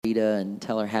Rita and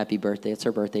tell her happy birthday. It's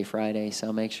her birthday Friday,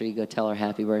 so make sure you go tell her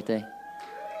happy birthday.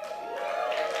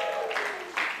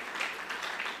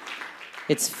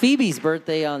 It's Phoebe's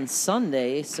birthday on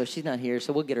Sunday, so she's not here,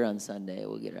 so we'll get her on Sunday.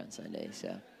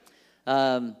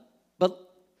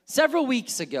 But several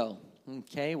weeks ago,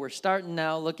 okay, we're starting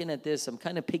now looking at this. I'm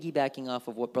kind of piggybacking off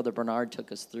of what Brother Bernard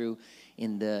took us through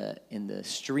in the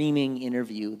streaming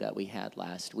interview that we had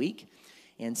last week.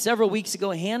 And several weeks ago,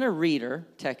 Hannah Reeder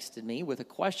texted me with a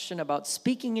question about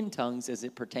speaking in tongues as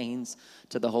it pertains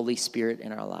to the Holy Spirit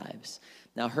in our lives.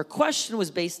 Now, her question was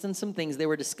based on some things they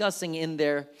were discussing in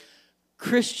their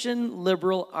Christian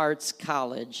Liberal Arts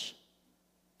College,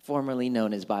 formerly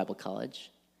known as Bible College.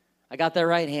 I got that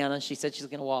right, Hannah. She said she's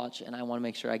going to watch, and I want to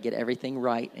make sure I get everything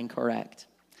right and correct.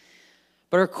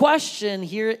 But her question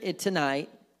here tonight,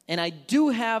 and I do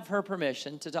have her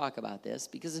permission to talk about this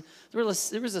because there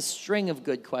was a string of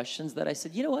good questions that I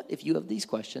said, you know what, if you have these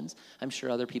questions, I'm sure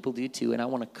other people do too, and I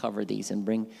want to cover these and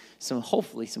bring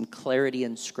hopefully some clarity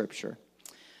in Scripture.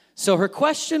 So her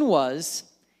question was,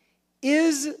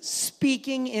 is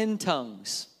speaking in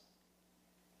tongues,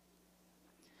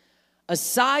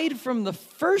 aside from the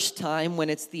first time when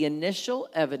it's the initial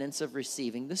evidence of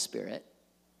receiving the Spirit,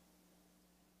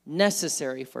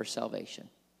 necessary for salvation?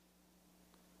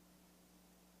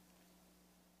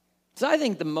 So I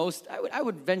think I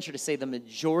would venture to say the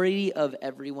majority of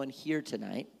everyone here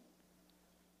tonight,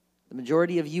 the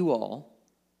majority of you all,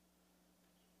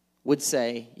 would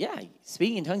say, yeah,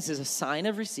 speaking in tongues is a sign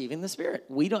of receiving the Spirit.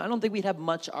 I don't think we'd have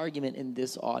much argument in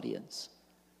this audience.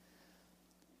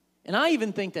 And I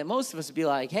even think that most of us would be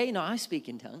like, hey, no, I speak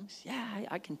in tongues. Yeah,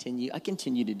 I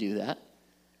continue to do that.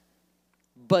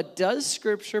 But does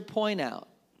Scripture point out,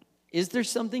 is there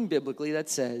something biblically that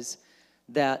says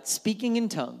that speaking in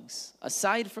tongues,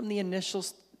 aside from the initial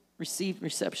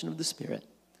reception of the Spirit,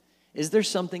 is there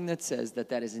something that says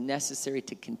that is necessary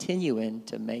to continue in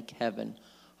to make heaven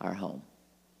our home?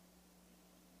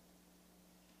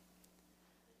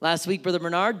 Last week, Brother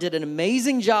Bernard did an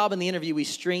amazing job in the interview we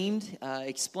streamed,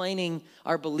 explaining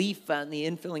our belief in the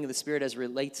infilling of the Spirit as it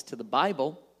relates to the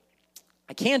Bible.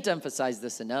 I can't emphasize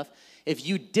this enough. If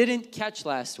you didn't catch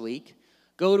last week,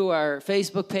 go to our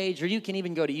Facebook page, or you can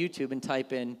even go to YouTube and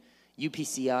type in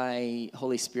UPCI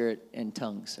Holy Spirit and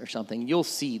Tongues or something. You'll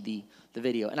see the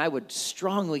video. And I would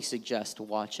strongly suggest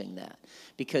watching that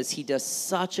because he does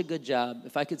such a good job.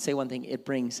 If I could say one thing, it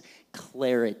brings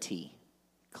clarity.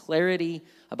 Clarity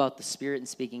about the Spirit and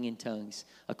speaking in tongues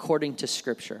according to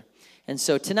Scripture. And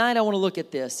so tonight I want to look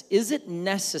at this. Is it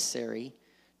necessary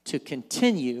to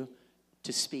continue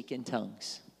to speak in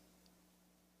tongues?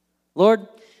 Lord,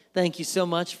 thank you so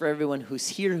much for everyone who's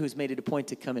here, who's made it a point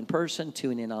to come in person,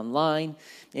 tune in online.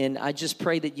 And I just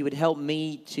pray that you would help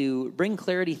me to bring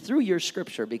clarity through your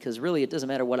Scripture, because really it doesn't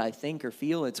matter what I think or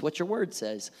feel, it's what your word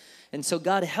says. And so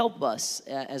God, help us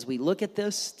as we look at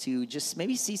this to just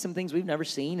maybe see some things we've never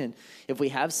seen. And if we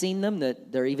have seen them,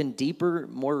 that they're even deeper,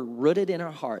 more rooted in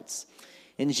our hearts.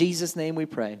 In Jesus' name we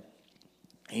pray.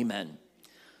 Amen.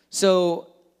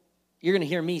 So you're going to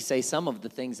hear me say some of the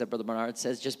things that Brother Bernard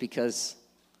says just because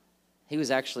he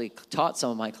was actually taught some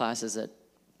of my classes at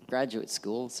graduate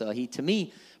school. So to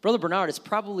me, Brother Bernard is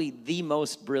probably the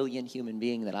most brilliant human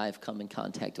being that I've come in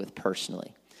contact with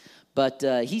personally. But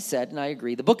he said, and I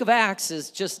agree, the book of Acts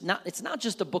is it's not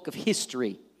just a book of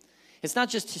history. It's not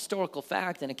just historical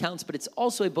fact and accounts, but it's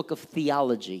also a book of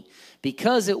theology.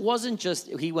 Because it wasn't just,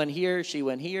 he went here, she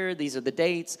went here, these are the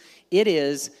dates. It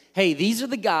is, hey, these are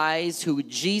the guys who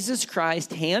Jesus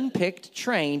Christ handpicked,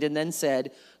 trained, and then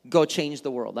said, go change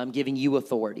the world. I'm giving you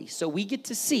authority. So we get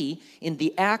to see in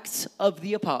the Acts of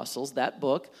the Apostles, that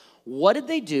book, what did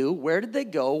they do? Where did they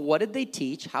go? What did they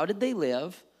teach? How did they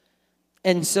live?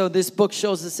 And so this book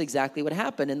shows us exactly what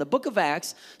happened. And the book of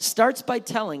Acts starts by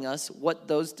telling us what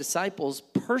those disciples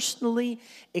personally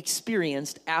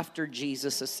experienced after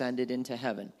Jesus ascended into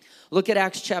heaven. Look at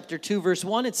Acts chapter 2, verse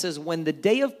 1. It says, when the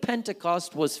day of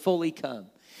Pentecost was fully come,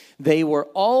 they were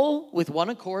all with one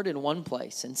accord in one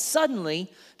place. And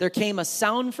suddenly there came a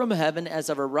sound from heaven as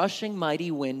of a rushing mighty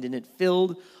wind, and it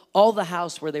filled all the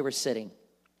house where they were sitting.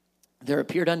 There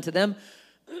appeared unto them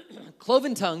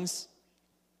cloven tongues,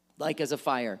 like as a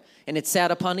fire, and it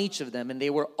sat upon each of them, and they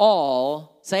were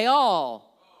all, say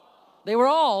all, they were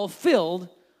all filled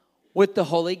with the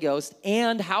Holy Ghost.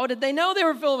 And how did they know they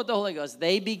were filled with the Holy Ghost?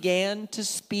 They began to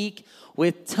speak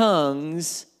with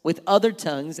tongues, with other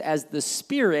tongues, as the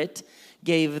Spirit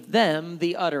gave them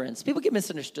the utterance. People get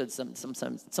misunderstood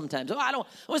sometimes. Oh, I want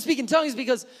to speak in tongues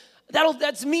because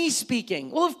that's me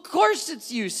speaking. Well, of course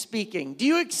it's you speaking. Do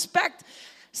you expect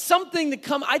something to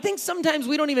come. I think sometimes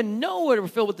we don't even know we're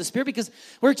filled with the Spirit because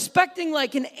we're expecting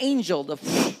like an angel to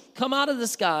come out of the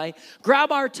sky,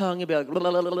 grab our tongue, and be like,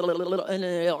 and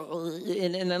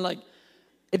then like,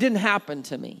 it didn't happen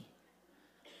to me.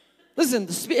 Listen,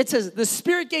 it says the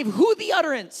Spirit gave who the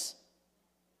utterance?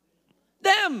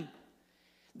 Them.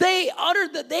 They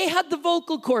uttered that. They had the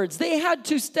vocal cords. They had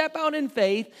to step out in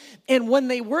faith. And when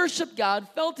they worshiped God,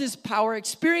 felt his power,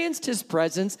 experienced his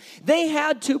presence, they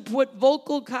had to put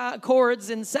vocal cords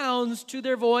and sounds to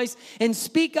their voice and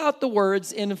speak out the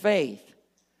words in faith.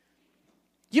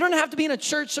 You don't have to be in a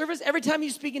church service. Every time you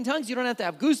speak in tongues, you don't have to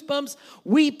have goosebumps,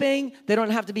 weeping. They don't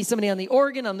have to be somebody on the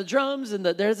organ, on the drums, and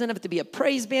there doesn't have to be a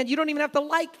praise band. You don't even have to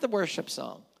like the worship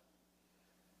song.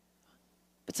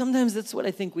 But sometimes that's what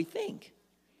I think we think.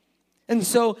 And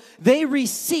so they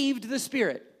received the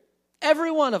Spirit.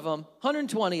 Every one of them,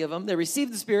 120 of them, they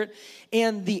received the Spirit.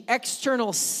 And the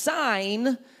external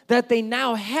sign that they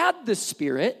now had the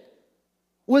Spirit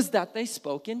was that they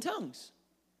spoke in tongues.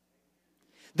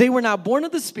 They were now born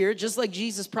of the Spirit, just like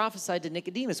Jesus prophesied to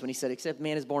Nicodemus when he said, except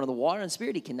man is born of the water and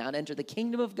Spirit, he cannot enter the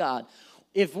kingdom of God.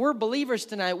 If we're believers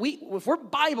tonight, if we're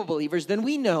Bible believers, then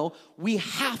we know we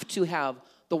have to have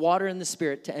the water and the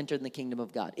Spirit to enter in the kingdom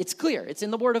of God. It's clear. It's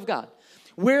in the Word of God.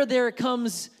 Where there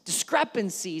comes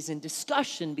discrepancies and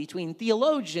discussion between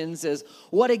theologians is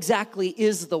what exactly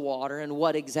is the water and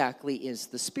what exactly is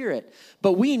the Spirit.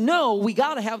 But we know we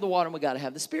got to have the water and we got to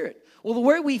have the Spirit. Well, the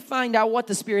way we find out what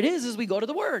the Spirit is we go to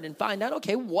the Word and find out,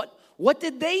 okay, what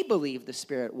did they believe the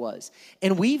Spirit was?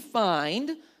 And we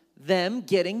find them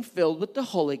getting filled with the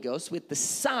Holy Ghost with the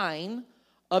sign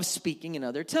of speaking in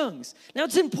other tongues. Now,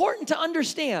 it's important to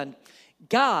understand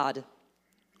God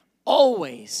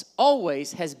always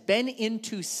has been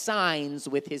into signs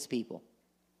with his people.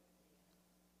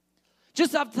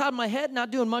 Just off the top of my head,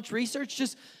 not doing much research,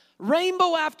 just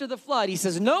rainbow after the flood. He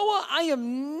says, Noah, I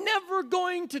am never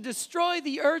going to destroy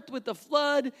the earth with the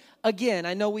flood again.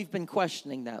 I know we've been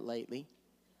questioning that lately.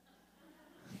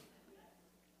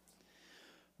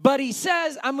 But he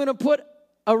says, I'm going to put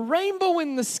a rainbow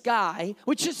in the sky,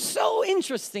 which is so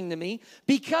interesting to me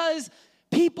because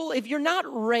people, if you're not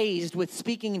raised with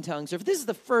speaking in tongues, or if this is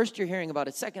the first you're hearing about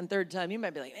it, second, third time, you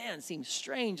might be like, man, it seems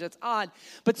strange, that's odd.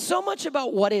 But so much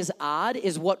about what is odd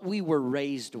is what we were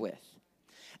raised with.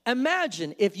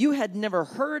 Imagine if you had never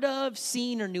heard of,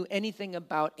 seen, or knew anything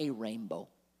about a rainbow.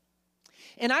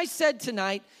 And I said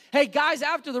tonight, hey guys,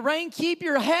 after the rain, keep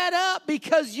your head up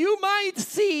because you might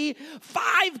see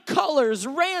 5 colors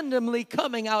randomly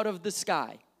coming out of the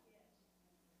sky.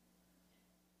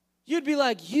 You'd be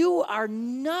like, you are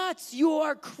nuts. You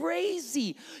are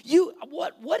crazy.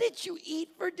 What did you eat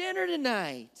for dinner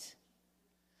tonight?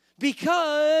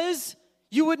 Because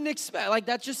you wouldn't expect, like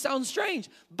that just sounds strange.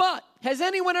 But has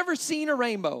anyone ever seen a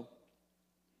rainbow?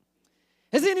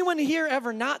 Has anyone here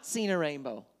ever not seen a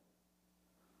rainbow?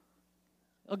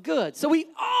 Oh, good. So every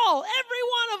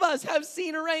one of us have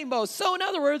seen a rainbow. So in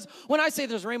other words, when I say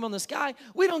there's a rainbow in the sky,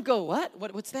 we don't go,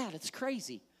 what's that? It's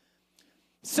crazy.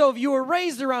 So if you were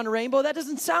raised around a rainbow, that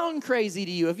doesn't sound crazy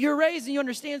to you. If you're raised and you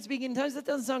understand speaking in tongues, that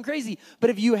doesn't sound crazy. But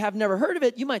if you have never heard of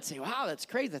it, you might say, wow, that's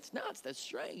crazy, that's nuts, that's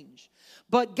strange.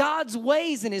 But God's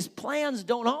ways and his plans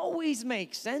don't always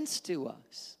make sense to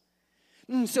us.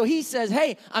 So he says,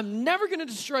 hey, I'm never going to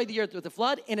destroy the earth with a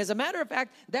flood. And as a matter of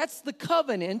fact, that's the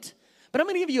covenant. But I'm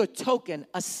going to give you a token,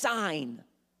 a sign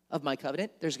of my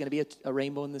covenant. There's going to be a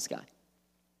rainbow in the sky.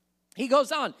 He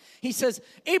goes on. He says,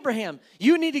 Abraham,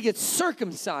 you need to get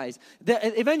circumcised.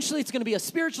 Eventually, it's going to be a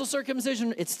spiritual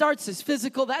circumcision. It starts as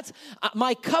physical. That's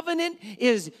my covenant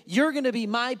is you're going to be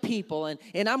my people, and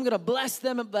I'm going to bless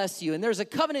them and bless you. And there's a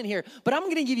covenant here, but I'm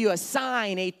going to give you a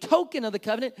sign, a token of the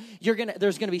covenant.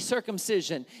 There's going to be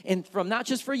circumcision, and from not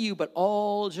just for you, but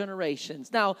all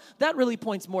generations. Now, that really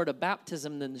points more to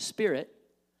baptism than the Spirit.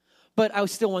 But I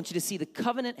still want you to see the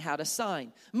covenant had a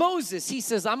sign. Moses, he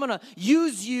says, I'm going to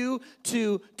use you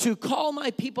to call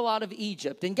my people out of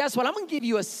Egypt. And guess what? I'm going to give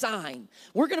you a sign.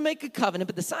 We're going to make a covenant,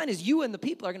 but the sign is you and the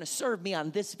people are going to serve me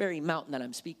on this very mountain that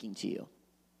I'm speaking to you.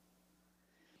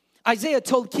 Isaiah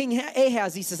told King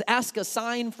Ahaz, he says, ask a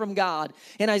sign from God.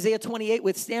 In Isaiah 28,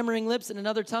 with stammering lips and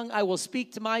another tongue, I will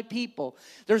speak to my people.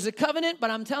 There's a covenant,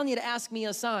 but I'm telling you to ask me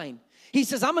a sign. He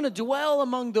says, I'm going to dwell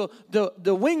among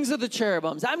the wings of the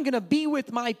cherubims. I'm going to be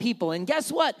with my people. And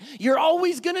guess what? You're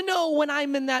always going to know when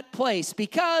I'm in that place.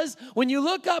 Because when you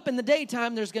look up in the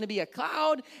daytime, there's going to be a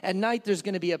cloud. At night, there's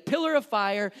going to be a pillar of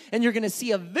fire. And you're going to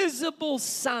see a visible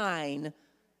sign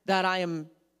that I am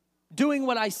doing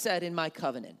what I said in my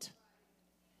covenant.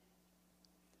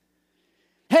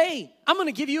 Hey, hey, I'm going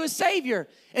to give you a Savior.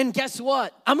 And guess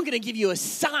what? I'm going to give you a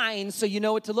sign so you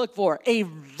know what to look for. A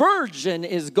virgin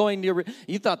is going to,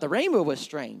 you thought the rainbow was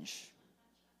strange.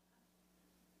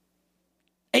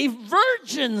 A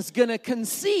virgin's going to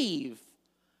conceive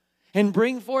and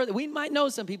bring forth. We might know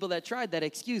some people that tried that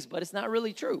excuse, but it's not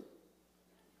really true.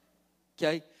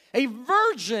 Okay? A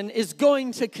virgin is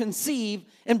going to conceive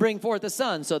and bring forth a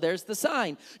son. So there's the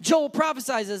sign. Joel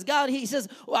prophesies as God. He says,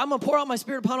 well, I'm going to pour out my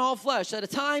spirit upon all flesh. At a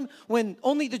time when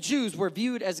only the Jews were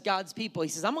viewed as God's people, he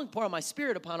says, I'm going to pour out my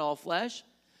spirit upon all flesh.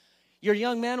 Your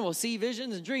young men will see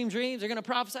visions and dream dreams. They're going to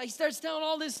prophesy. He starts telling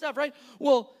all this stuff, right?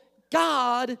 Well,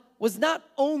 God was not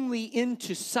only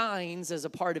into signs as a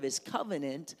part of his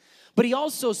covenant, but he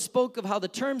also spoke of how the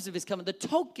terms of his covenant, the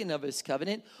token of his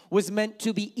covenant, was meant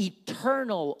to be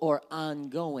eternal or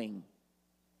ongoing.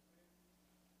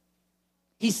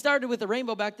 He started with a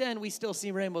rainbow back then. We still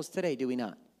see rainbows today, do we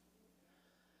not?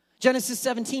 Genesis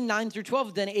 17, 9 through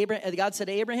 12, then God said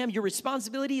to Abraham, your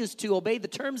responsibility is to obey the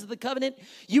terms of the covenant.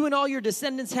 You and all your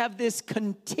descendants have this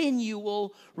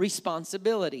continual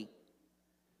responsibility.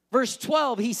 Verse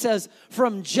 12, he says,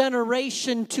 from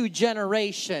generation to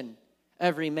generation,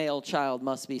 every male child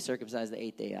must be circumcised the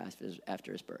 8th day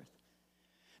after his birth.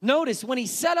 Notice when he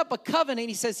set up a covenant,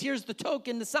 he says, here's the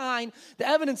token, the sign, the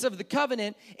evidence of the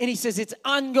covenant. And he says it's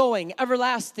ongoing,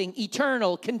 everlasting,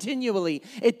 eternal, continually.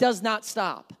 It does not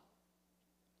stop.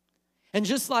 And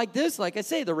just like this, like I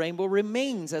say, the rainbow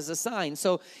remains as a sign.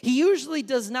 So he usually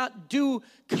does not do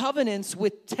covenants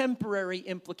with temporary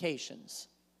implications.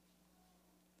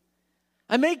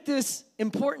 I make this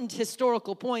important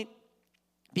historical point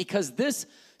because this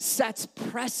sets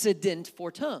precedent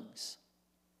for tongues.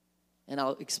 And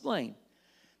I'll explain.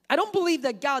 I don't believe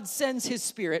that God sends his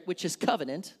spirit, which is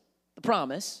covenant, the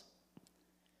promise,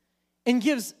 and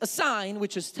gives a sign,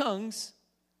 which is tongues,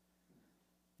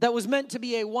 that was meant to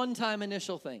be a one-time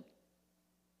initial thing.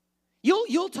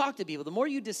 You'll talk to people. The more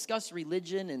you discuss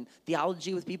religion and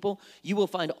theology with people, you will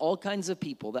find all kinds of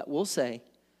people that will say,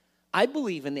 I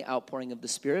believe in the outpouring of the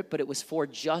Spirit, but it was for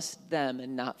just them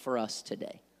and not for us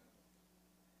today.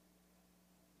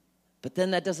 But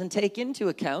then that doesn't take into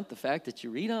account the fact that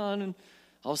you read on and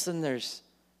all of a sudden there's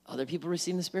other people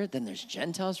receiving the Spirit, then there's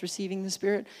Gentiles receiving the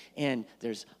Spirit, and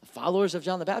there's followers of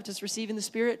John the Baptist receiving the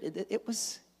Spirit.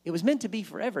 It was meant to be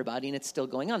for everybody, and it's still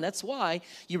going on. That's why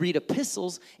you read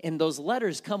epistles, and those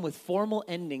letters come with formal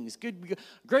endings. Good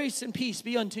grace and peace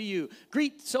be unto you.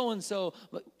 Greet so-and-so.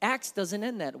 But Acts doesn't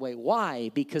end that way. Why?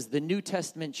 Because the New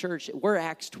Testament church, we're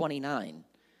Acts 29.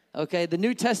 Okay, the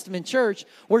New Testament church,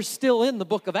 we're still in the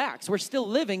book of Acts. We're still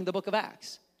living the book of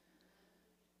Acts.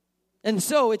 And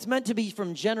so it's meant to be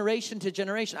from generation to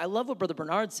generation. I love what Brother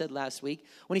Bernard said last week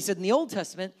when he said in the Old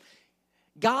Testament,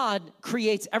 God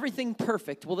creates everything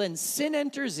perfect. Well, then sin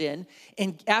enters in,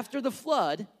 and after the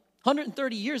flood,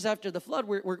 130 years after the flood,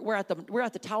 we're at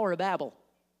the Tower of Babel.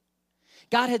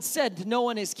 God had said to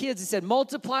Noah and his kids, he said,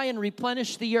 multiply and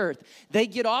replenish the earth. They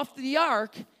get off the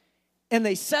ark, and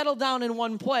they settle down in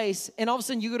one place, and all of a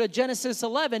sudden you go to Genesis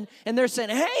 11, and they're saying,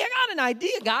 hey, I got an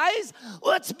idea, guys.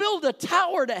 Let's build a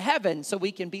tower to heaven so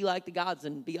we can be like the gods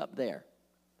and be up there.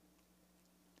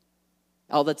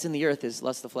 All that's in the earth is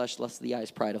lust of the flesh, lust of the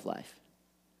eyes, pride of life.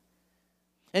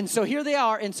 And so here they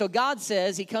are, and so God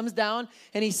says, he comes down,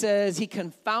 and he says, he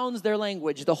confounds their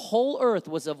language. The whole earth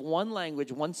was of one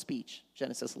language, one speech,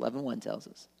 Genesis 11:1 tells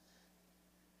us.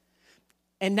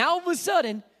 And now all of a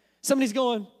sudden, somebody's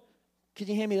going, could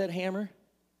you hand me that hammer?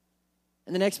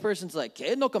 And the next person's like,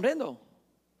 ¿Qué? No comprendo.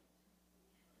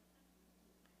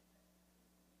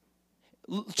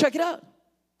 Check it out.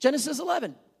 Genesis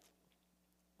 11.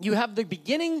 You have the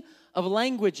beginning of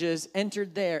languages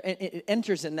entered there, and it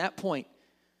enters in that point.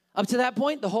 Up to that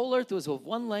point, the whole earth was of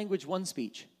one language, one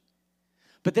speech.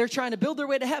 But they're trying to build their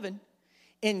way to heaven,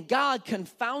 and God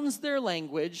confounds their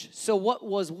language, so what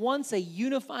was once a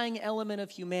unifying element of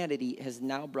humanity has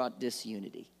now brought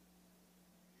disunity.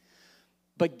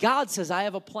 But God says, I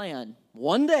have a plan.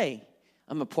 One day,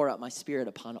 I'm going to pour out my spirit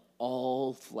upon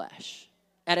all flesh.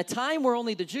 At a time where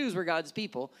only the Jews were God's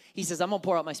people, he says, I'm going to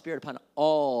pour out my spirit upon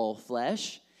all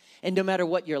flesh. And no matter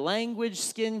what your language,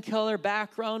 skin color,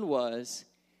 background was,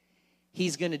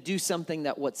 he's going to do something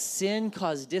that what sin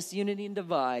caused disunity and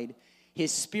divide,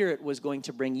 his spirit was going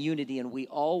to bring unity. And we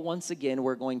all, once again,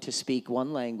 were going to speak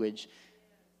one language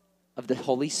of the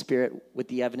Holy Spirit with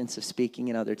the evidence of speaking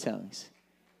in other tongues.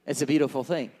 It's a beautiful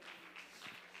thing.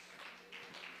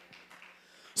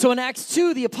 So in Acts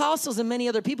 2, the apostles and many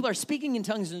other people are speaking in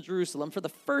tongues in Jerusalem for the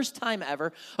first time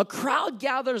ever. A crowd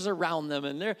gathers around them,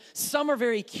 and some are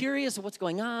very curious of what's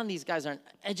going on. These guys aren't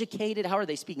educated. How are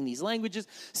they speaking these languages?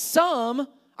 Some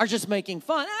are just making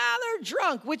fun. They're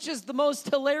drunk, which is the most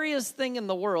hilarious thing in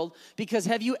the world, because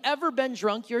have you ever been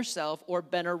drunk yourself or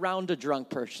been around a drunk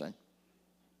person?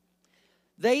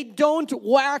 They don't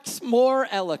wax more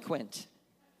eloquent.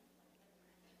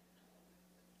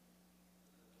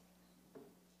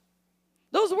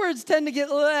 Those words tend to get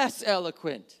less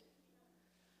eloquent.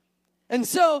 And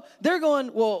so they're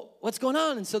going, well, what's going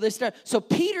on? And so they start. So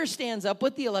Peter stands up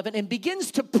with the 11 and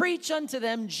begins to preach unto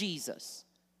them Jesus.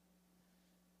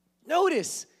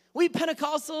 Notice, we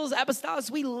Pentecostals, Apostolics,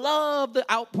 we love the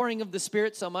outpouring of the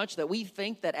Spirit so much that we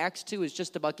think that Acts 2 is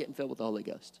just about getting filled with the Holy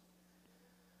Ghost.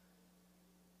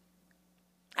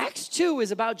 Acts 2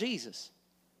 is about Jesus.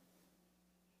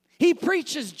 He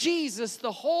preaches Jesus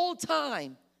the whole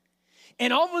time.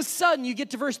 And all of a sudden, you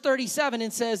get to verse 37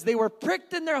 and says, they were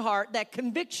pricked in their heart, that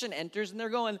conviction enters, and they're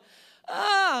going,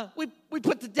 we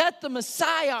put to death the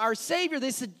Messiah, our Savior.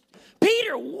 They said,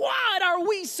 Peter, what are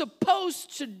we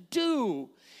supposed to do?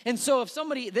 And so if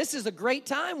somebody, this is a great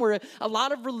time where a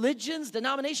lot of religions,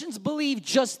 denominations believe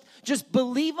just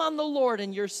believe on the Lord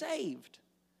and you're saved.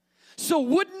 So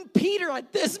wouldn't Peter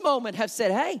at this moment have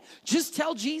said, hey, just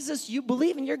tell Jesus you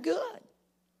believe and you're good?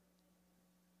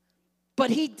 But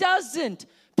he doesn't.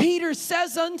 Peter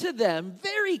says unto them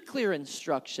very clear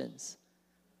instructions.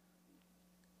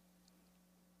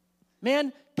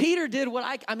 Man, Peter did what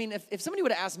I mean, if somebody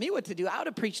would have asked me what to do, I would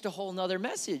have preached a whole nother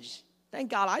message.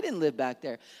 Thank God I didn't live back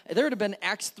there. There would have been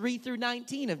Acts 3 through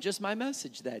 19 of just my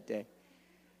message that day.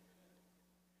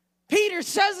 Peter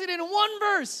says it in one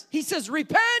verse. He says,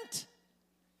 repent,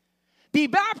 be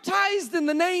baptized in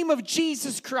the name of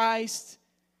Jesus Christ,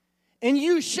 and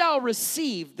you shall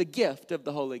receive the gift of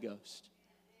the Holy Ghost.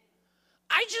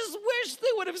 I just wish they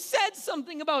would have said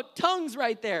something about tongues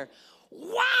right there.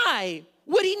 Why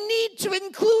would he need to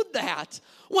include that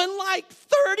when like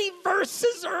 30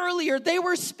 verses earlier they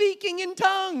were speaking in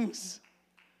tongues?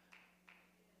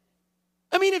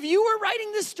 I mean, if you were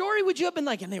writing this story, would you have been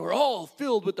like, and they were all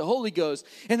filled with the Holy Ghost.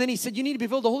 And then he said, you need to be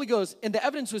filled with the Holy Ghost. And the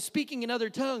evidence was speaking in other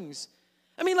tongues.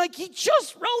 I mean, like he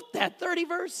just wrote that 30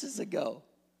 verses ago.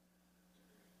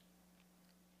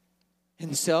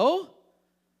 And so,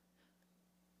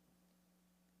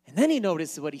 and then he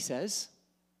noticed what he says.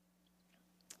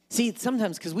 See,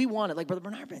 sometimes, because we want it, like Brother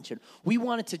Bernard mentioned, we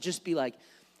want it to just be like,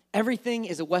 everything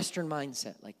is a Western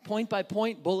mindset, like point by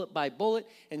point, bullet by bullet.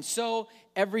 And so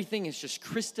everything is just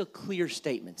crystal clear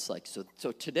statements. Like,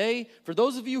 so today, for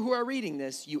those of you who are reading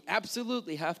this, you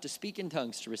absolutely have to speak in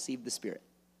tongues to receive the Spirit.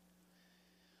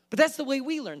 But that's the way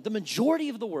we learn. The majority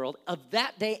of the world of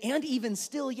that day, and even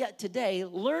still yet today,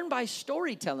 learn by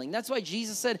storytelling. That's why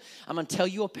Jesus said, I'm going to tell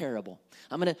you a parable.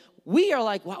 We are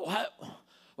like,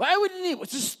 why wouldn't you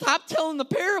just stop telling the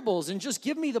parables and just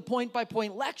give me the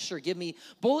point-by-point lecture? Give me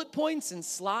bullet points and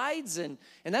slides. And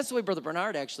that's the way Brother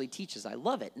Bernard actually teaches. I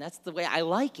love it, and that's the way I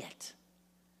like it.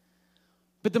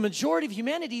 But the majority of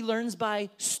humanity learns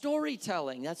by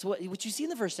storytelling. That's what you see in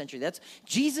the first century.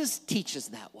 Jesus teaches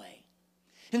that way.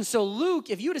 And so Luke,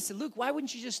 if you would have said, Luke, why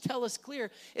wouldn't you just tell us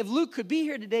clear? If Luke could be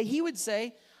here today, he would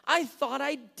say, I thought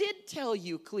I did tell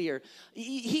you clear.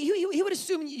 He would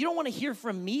assume you don't want to hear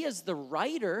from me as the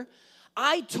writer.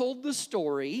 I told the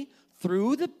story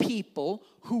through the people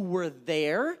who were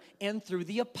there and through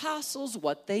the apostles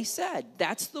what they said.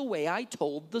 That's the way I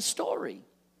told the story.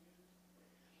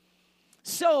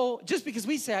 So just because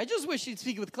we say, I just wish he'd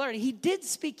speak it with clarity, he did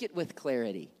speak it with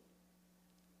clarity.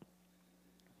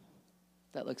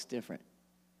 That looks different.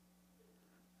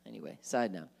 Anyway,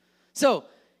 side note. So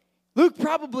Luke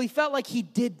probably felt like he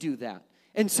did do that.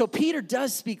 And so Peter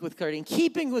does speak with clarity. In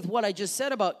keeping with what I just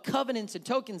said about covenants and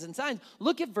tokens and signs,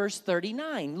 look at verse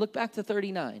 39. Look back to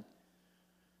 39.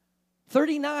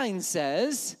 39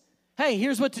 says, hey,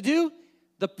 here's what to do.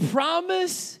 The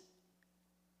promise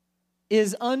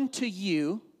is unto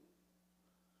you,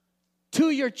 to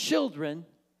your children,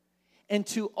 and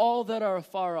to all that are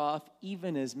afar off,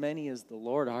 even as many as the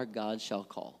Lord our God shall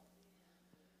call.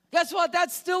 Guess what?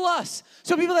 That's still us.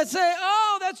 So people that say,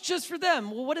 oh, that's just for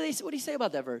them. Well, what do you say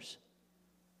about that verse?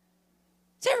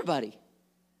 It's everybody.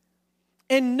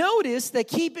 And notice that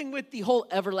keeping with the whole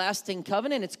everlasting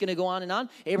covenant, it's going to go on and on.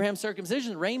 Abraham's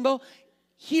circumcision, rainbow.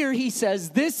 Here he says,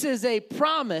 this is a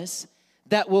promise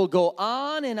that will go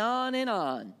on and on and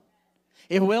on.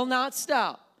 It will not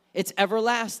stop. It's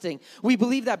everlasting. We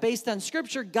believe that based on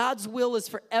Scripture, God's will is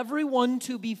for everyone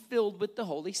to be filled with the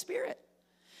Holy Spirit.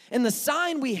 And the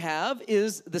sign we have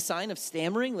is the sign of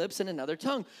stammering lips and another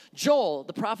tongue. Joel,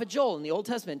 the prophet Joel in the Old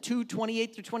Testament,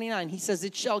 2:28 through 29, he says,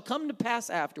 it shall come to pass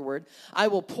afterward, I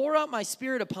will pour out my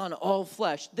Spirit upon all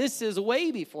flesh. This is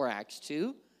way before Acts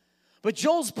 2. But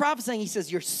Joel's prophesying, he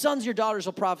says, your sons, your daughters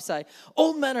will prophesy.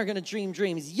 Old men are going to dream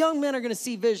dreams. Young men are going to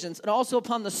see visions. And also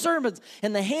upon the servants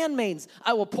and the handmaids,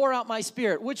 I will pour out my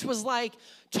spirit, which was like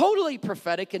totally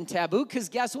prophetic and taboo, because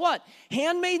guess what?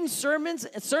 Handmaidens, servants,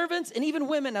 and even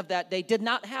women of that day did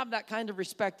not have that kind of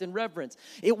respect and reverence.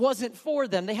 It wasn't for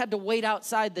them. They had to wait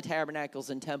outside the tabernacles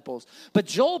and temples. But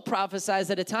Joel prophesies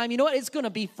at a time, you know what? It's going to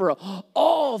be for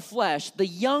all flesh. The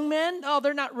young men, oh,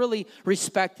 they're not really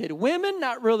respected. Women,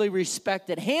 not really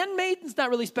respected. Handmaidens, not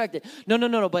really respected.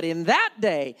 No. But in that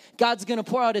day, God's going to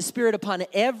pour out his spirit upon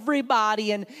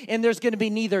everybody, and there's going to be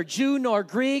neither Jew nor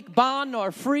Greek, bond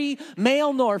nor free,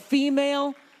 male nor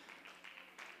female.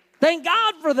 Thank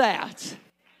God for that.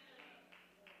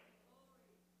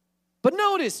 But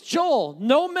notice, Joel,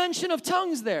 no mention of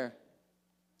tongues there.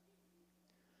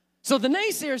 So the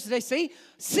naysayers today say,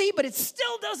 see, but it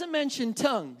still doesn't mention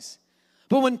tongues.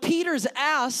 But when Peter's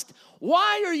asked,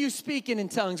 why are you speaking in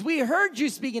tongues? We heard you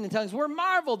speaking in tongues. We're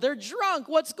marveled. They're drunk.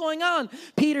 What's going on?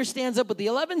 Peter stands up with the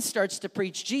 11, starts to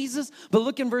preach Jesus. But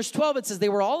look in verse 12. It says, they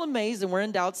were all amazed and were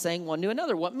in doubt, saying one to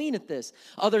another, what meaneth this?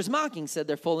 Others mocking said,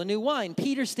 they're full of new wine.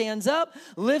 Peter stands up,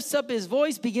 lifts up his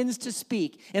voice, begins to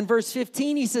speak. In verse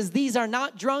 15, he says, these are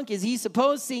not drunk, as ye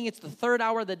suppose, seeing it's the third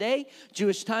hour of the day.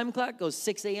 Jewish time clock goes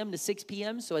 6 a.m. to 6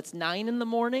 p.m., so it's 9 in the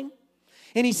morning.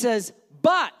 And he says,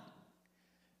 but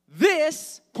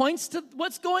this points to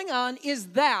what's going on is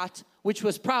that which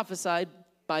was prophesied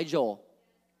by Joel.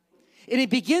 And it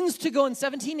begins to go in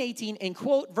 17:18 and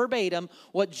quote verbatim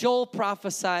what Joel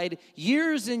prophesied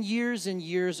years and years and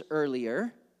years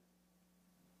earlier.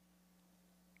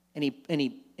 And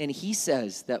he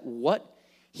says that what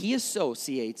he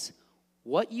associates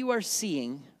what you are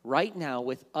seeing right now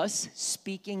with us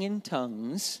speaking in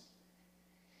tongues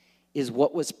is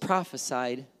what was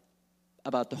prophesied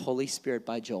about the Holy Spirit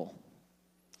by Joel.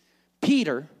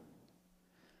 Peter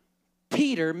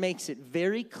makes it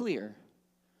very clear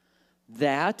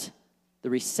that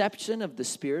the reception of the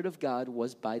Spirit of God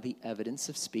was by the evidence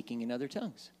of speaking in other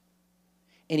tongues.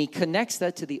 And he connects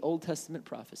that to the Old Testament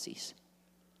prophecies.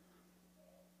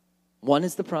 One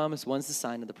is the promise, one's the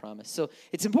sign of the promise. So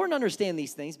it's important to understand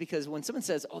these things, because when someone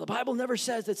says, oh, the Bible never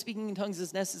says that speaking in tongues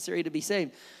is necessary to be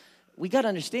saved, we got to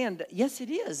understand that, yes, it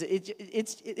is.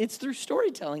 It's through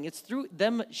storytelling. It's through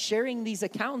them sharing these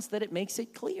accounts that it makes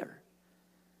it clear.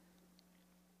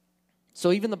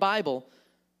 So even though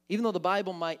the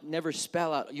Bible might never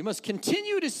spell out, you must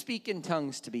continue to speak in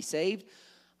tongues to be saved,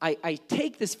 I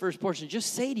take this first portion to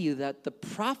just say to you that the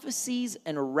prophecies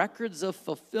and records of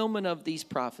fulfillment of these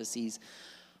prophecies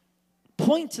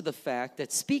point to the fact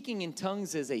that speaking in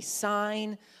tongues is a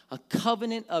sign, a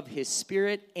covenant of his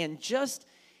Spirit, and just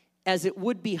as it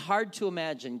would be hard to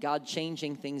imagine God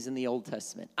changing things in the Old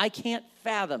Testament. I can't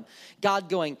fathom God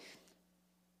going,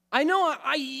 I know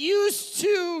I used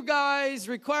to, guys,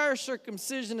 require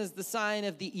circumcision as the sign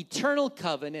of the eternal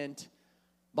covenant,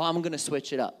 but I'm going to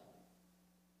switch it up.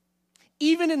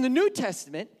 Even in the New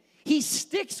Testament, he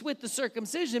sticks with the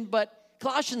circumcision, but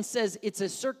Colossians says it's a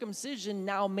circumcision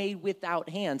now made without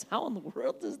hands. How in the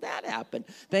world does that happen?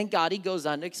 Thank God he goes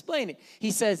on to explain it.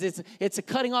 He says it's a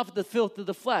cutting off of the filth of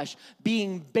the flesh,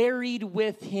 being buried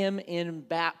with him in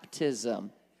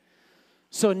baptism.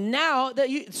 So now,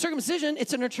 circumcision,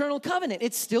 it's an eternal covenant.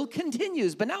 It still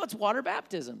continues, but now it's water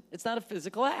baptism. It's not a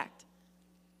physical act.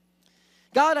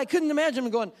 God, I couldn't imagine him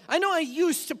going, I know I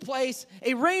used to place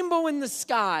a rainbow in the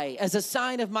sky as a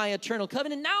sign of my eternal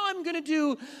covenant. Now I'm going to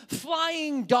do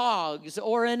flying dogs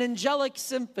or an angelic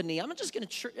symphony. I'm going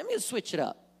to switch it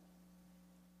up.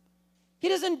 He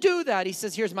doesn't do that. He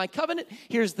says, here's my covenant.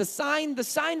 Here's the sign. The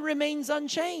sign remains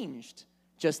unchanged,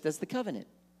 just as the covenant.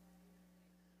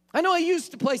 I know I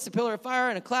used to place a pillar of fire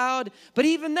and a cloud, but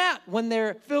even that, when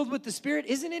they're filled with the Spirit,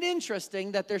 isn't it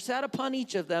interesting that there sat upon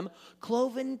each of them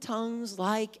cloven tongues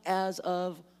like as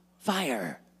of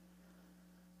fire?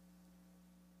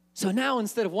 So now,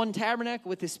 instead of one tabernacle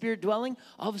with the Spirit dwelling,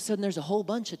 all of a sudden there's a whole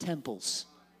bunch of temples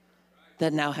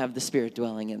that now have the Spirit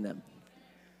dwelling in them.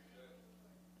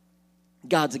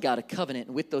 God's a God of covenant,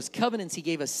 and with those covenants, he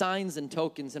gave us signs and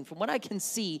tokens, and from what I can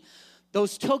see,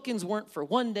 those tokens weren't for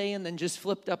one day and then just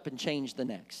flipped up and changed the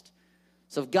next.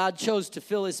 So if God chose to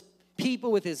fill his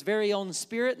people with his very own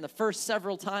Spirit, and the first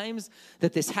several times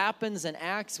that this happens and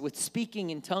acts with speaking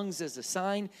in tongues as a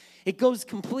sign, it goes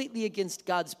completely against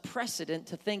God's precedent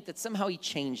to think that somehow he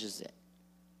changes it.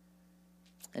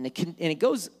 And it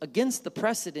goes against the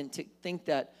precedent to think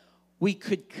that we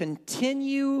could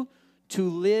continue to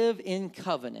live in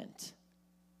covenant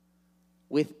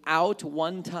without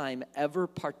one time ever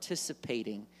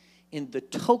participating in the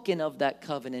token of that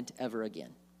covenant ever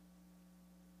again.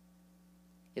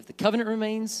 If the covenant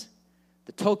remains,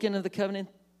 The token of the covenant,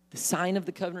 the sign of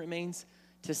the covenant remains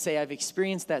to say, I've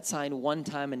experienced that sign one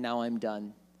time and now I'm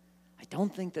done. I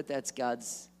don't think that that's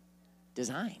God's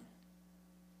design.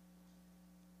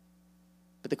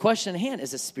 But the question at hand,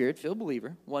 as a Spirit-filled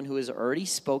believer, one who has already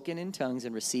spoken in tongues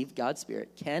and received God's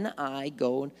Spirit, can I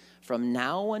go from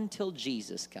now until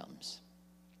Jesus comes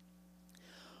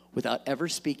without ever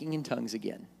speaking in tongues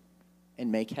again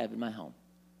and make heaven my home?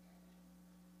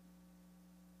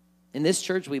 In this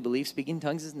church, we believe speaking in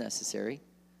tongues is necessary.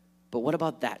 But what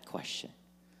about that question?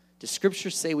 Does Scripture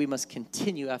say we must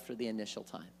continue after the initial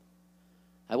time?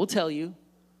 I will tell you,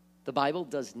 the Bible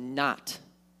does not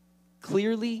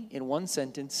clearly in one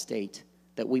sentence state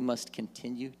that we must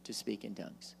continue to speak in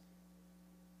tongues.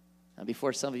 Now,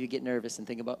 before some of you get nervous and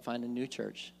think about finding a new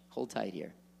church, hold tight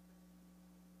here.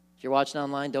 If you're watching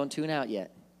online, don't tune out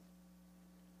yet.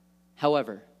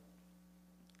 However,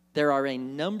 there are a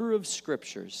number of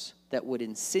scriptures that would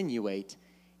insinuate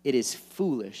it is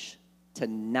foolish to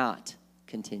not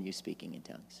continue speaking in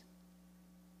tongues.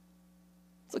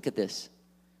 Let's look at this.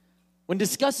 When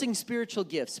discussing spiritual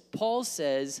gifts, Paul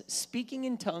says speaking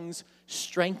in tongues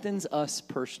strengthens us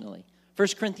personally. 1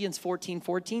 Corinthians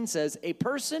 14:14 says, a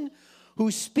person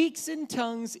who speaks in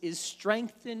tongues is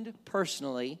strengthened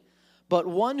personally, but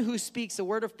one who speaks a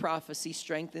word of prophecy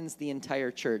strengthens the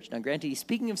entire church. Now, granted, he's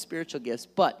speaking of spiritual gifts,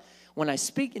 but when I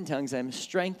speak in tongues, I'm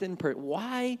strengthened.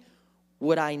 Why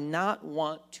would I not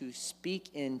want to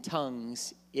speak in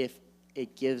tongues if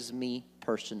it gives me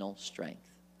personal strength?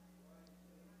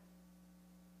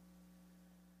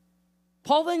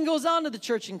 Paul then goes on to the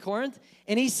church in Corinth,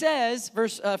 and he says, 1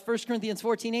 Corinthians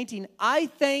 14:18, I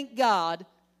thank God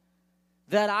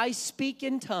that I speak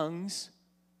in tongues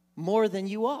more than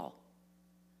you all.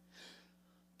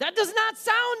 That does not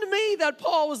sound to me that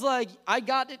Paul was like, I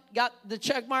got the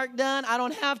check mark done. I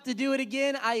don't have to do it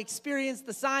again. I experienced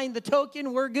the sign, the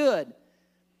token, we're good.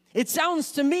 It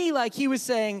sounds to me like he was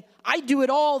saying, I do it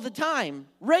all the time,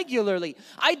 regularly.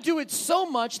 I do it so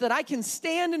much that I can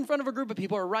stand in front of a group of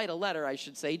people, or write a letter, I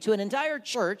should say, to an entire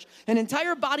church, an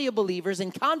entire body of believers,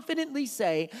 and confidently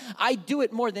say, I do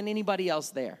it more than anybody else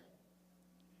there.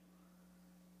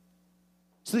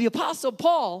 So the Apostle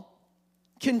Paul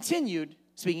continued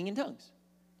speaking in tongues.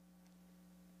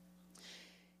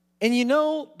 And you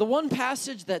know, the one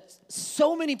passage that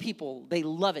so many people, they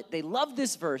love it. They love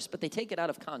this verse, but they take it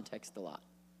out of context a lot.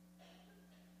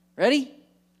 Ready?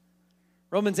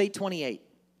 Romans 8:28.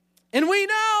 And we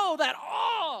know that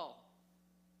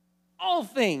all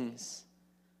things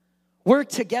work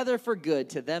together for good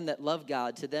to them that love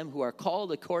God, to them who are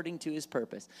called according to his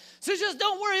purpose. So just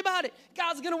don't worry about it.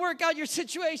 God's going to work out your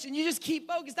situation. You just keep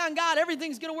focused on God.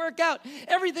 Everything's going to work out.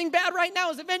 Everything bad right now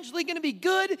is eventually going to be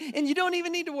good, and you don't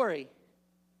even need to worry.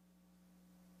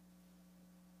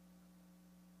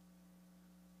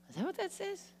 Is that what that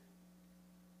says?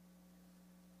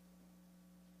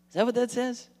 Is that what that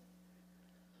says?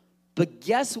 But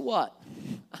guess what?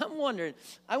 I'm wondering,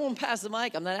 I won't pass the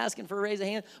mic, I'm not asking for a raise of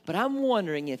hand, but I'm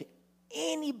wondering if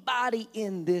anybody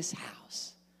in this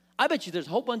house, I bet you there's a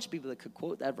whole bunch of people that could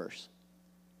quote that verse,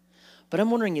 but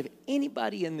I'm wondering if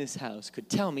anybody in this house could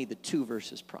tell me the 2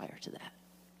 verses prior to that.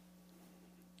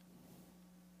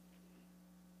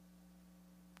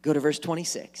 Go to verse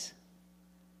 26.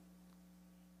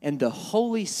 And the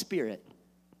Holy Spirit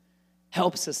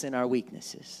helps us in our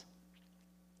weaknesses.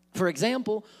 For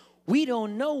example, we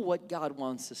don't know what God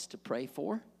wants us to pray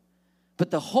for,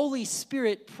 but the Holy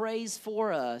Spirit prays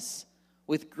for us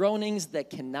with groanings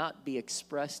that cannot be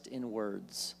expressed in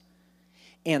words.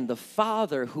 And the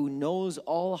Father, who knows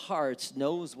all hearts,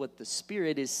 knows what the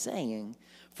Spirit is saying,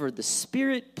 for the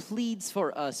Spirit pleads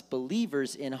for us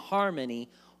believers in harmony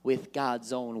with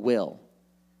God's own will.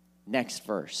 Next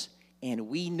verse. And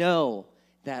we know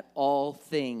that all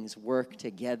things work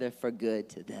together for good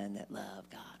to them that love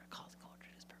God.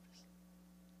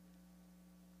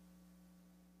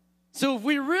 So if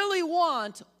we really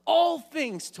want all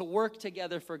things to work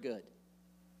together for good,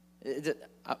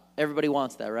 everybody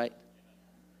wants that, right?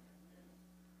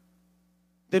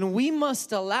 Then we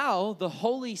must allow the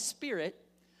Holy Spirit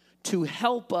to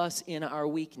help us in our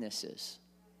weaknesses.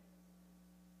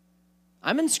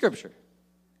 I'm in Scripture.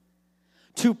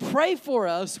 To pray for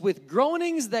us with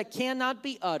groanings that cannot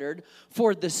be uttered,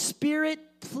 for the Spirit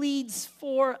pleads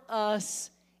for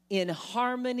us in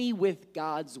harmony with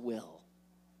God's will.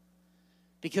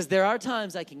 Because there are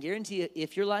times, I can guarantee you,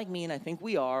 if you're like me, and I think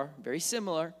we are, very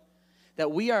similar, that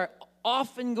we are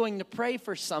often going to pray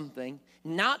for something,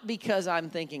 not because I'm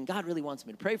thinking, God really wants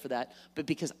me to pray for that, but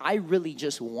because I really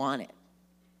just want it.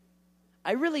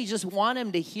 I really just want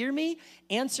him to hear me,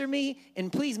 answer me,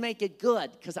 and please make it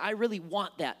good, because I really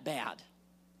want that bad.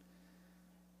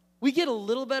 We get a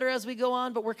little better as we go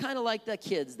on, but we're kind of like the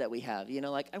kids that we have.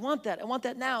 Like, I want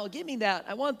that now. Give me that.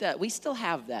 I want that. We still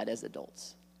have that as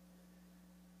adults.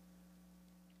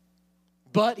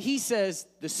 But he says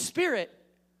the Spirit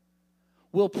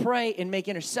will pray and make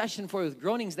intercession for you with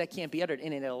groanings that can't be uttered,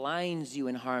 and it aligns you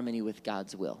in harmony with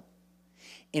God's will.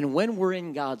 And when we're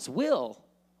in God's will,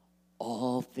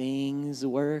 all things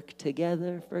work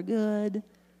together for good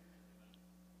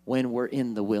when we're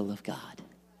in the will of God.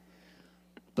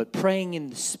 But praying in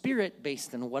the Spirit,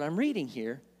 based on what I'm reading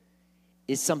here,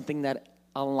 is something that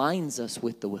aligns us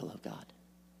with the will of God.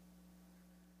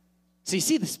 So you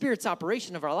see, the Spirit's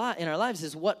operation of in our lives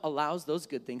is what allows those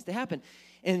good things to happen.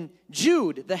 And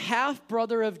Jude, the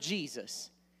half-brother of Jesus,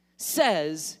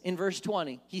 says in verse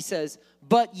 20, he says,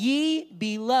 "But ye,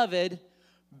 beloved,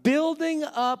 building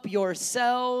up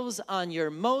yourselves on your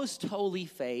most holy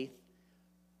faith,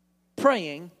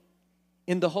 praying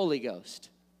in the Holy Ghost."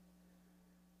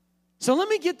 So let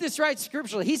me get this right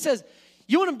scripturally. He says,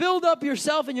 you want to build up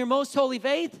yourself in your most holy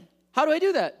faith? How do I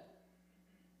do that?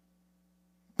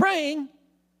 Praying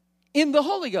in the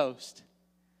Holy Ghost.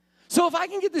 So if I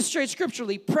can get this straight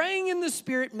scripturally, praying in the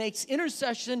Spirit makes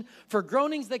intercession for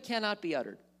groanings that cannot be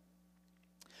uttered.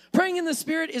 Praying in the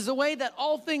Spirit is a way that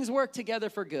all things work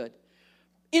together for good.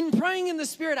 In praying in the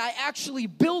Spirit, I actually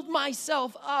build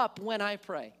myself up when I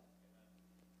pray.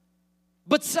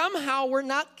 But somehow we're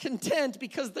not content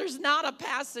because there's not a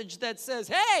passage that says,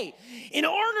 hey, in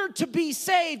order to be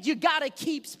saved, you got to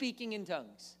keep speaking in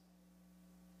tongues.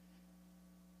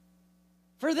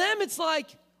 For them, it's like,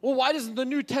 well, why doesn't the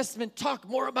New Testament talk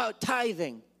more about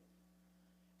tithing?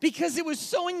 Because it was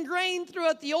so ingrained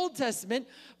throughout the Old Testament.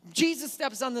 Jesus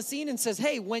steps on the scene and says,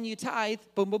 hey, when you tithe,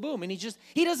 boom, boom, boom. And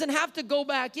he doesn't have to go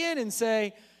back in and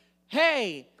say,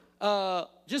 hey,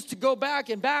 just to go back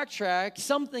and backtrack,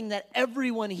 something that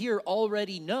everyone here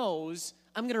already knows,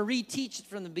 I'm going to reteach it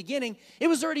from the beginning. It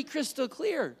was already crystal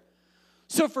clear.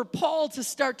 So for Paul to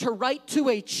start to write to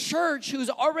a church who's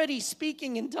already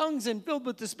speaking in tongues and filled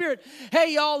with the Spirit,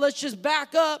 hey, y'all, let's just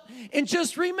back up and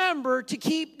just remember to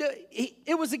keep,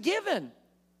 it was a given.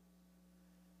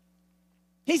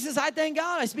 He says, I thank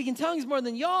God I speak in tongues more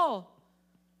than y'all.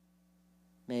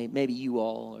 Maybe you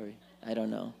all, or I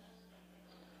don't know.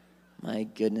 My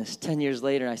goodness, 10 years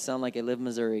later, I sound like I live in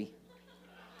Missouri.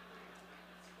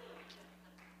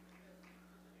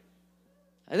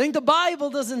 I think the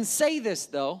Bible doesn't say this,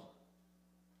 though.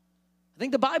 I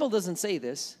think the Bible doesn't say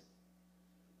this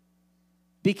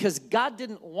because God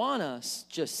didn't want us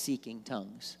just seeking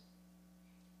tongues.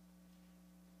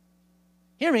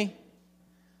 Hear me.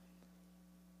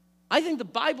 I think the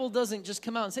Bible doesn't just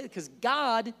come out and say it because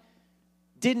God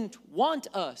didn't want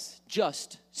us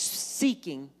just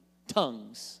seeking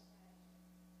tongues.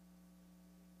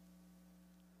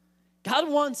 God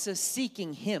wants us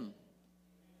seeking Him.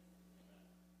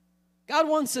 God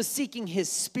wants us seeking His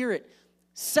Spirit.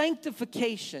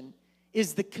 Sanctification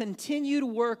is the continued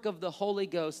work of the Holy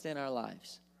Ghost in our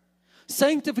lives.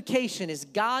 Sanctification is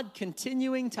God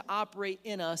continuing to operate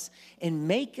in us and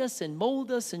make us and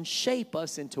mold us and shape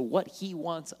us into what He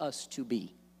wants us to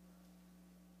be.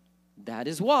 That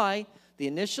is why the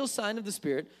initial sign of the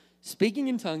Spirit, speaking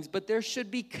in tongues, but there should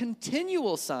be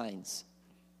continual signs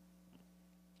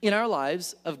in our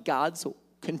lives of God's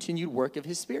continued work of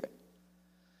His Spirit.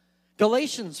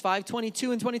 Galatians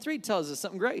 5:22 and 23 tells us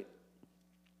something great.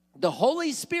 The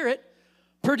Holy Spirit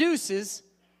produces,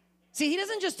 see, He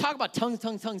doesn't just talk about tongues.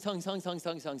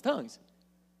 The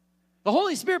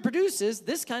Holy Spirit produces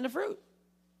this kind of fruit.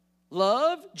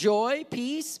 Love, joy,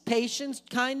 peace, patience,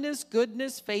 kindness,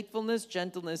 goodness, faithfulness,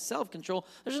 gentleness, self-control.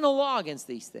 There's no law against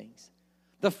these things.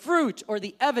 The fruit or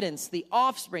the evidence, the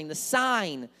offspring, the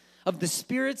sign of the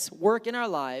Spirit's work in our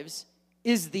lives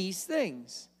is these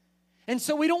things. And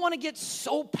so we don't want to get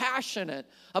so passionate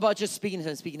about just speaking in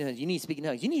tongues. You need to speak in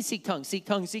tongues. You need to seek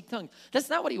tongues. That's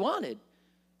not what He wanted.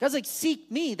 God's like, seek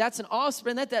me. That's an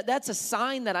offspring. That's a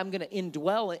sign that I'm going to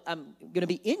indwell. I'm going to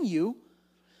be in you.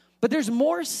 But there's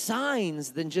more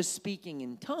signs than just speaking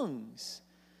in tongues.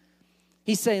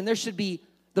 He's saying there should be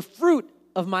the fruit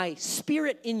of my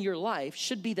Spirit in your life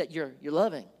should be that you're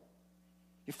loving.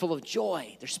 You're full of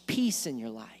joy. There's peace in your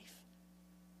life.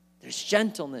 There's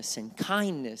gentleness and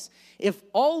kindness. If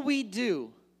all we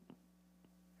do,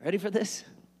 ready for this?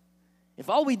 If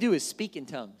all we do is speak in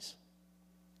tongues,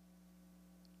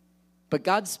 but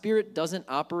God's Spirit doesn't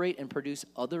operate and produce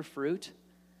other fruit,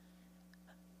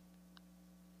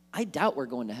 I doubt we're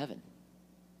going to heaven.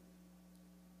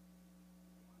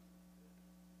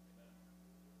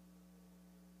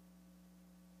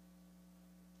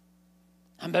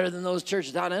 I'm better than those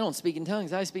churches. I don't speak in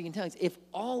tongues. I speak in tongues. If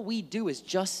all we do is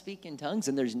just speak in tongues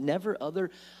and there's never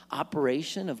other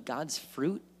operation of God's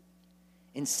fruit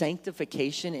and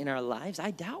sanctification in our lives, I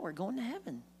doubt we're going to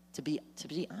heaven, to be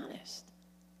honest.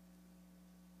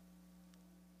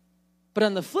 But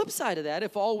on the flip side of that,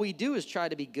 if all we do is try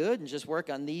to be good and just work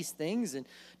on these things and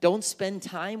don't spend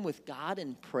time with God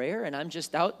in prayer, and I'm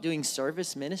just out doing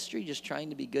service ministry, just trying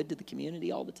to be good to the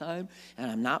community all the time,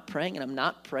 and I'm not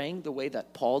praying the way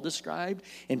that Paul described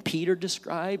and Peter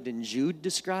described and Jude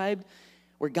described,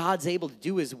 where God's able to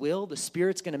do his will, the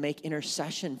Spirit's going to make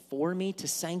intercession for me to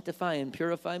sanctify and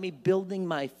purify me, building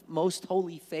my most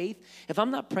holy faith. If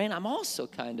I'm not praying, I'm also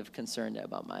kind of concerned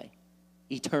about my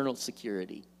eternal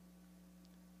security.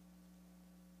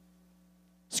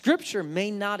 Scripture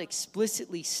may not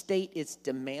explicitly state its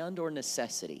demand or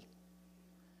necessity,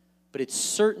 but it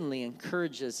certainly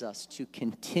encourages us to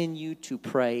continue to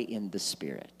pray in the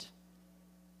Spirit.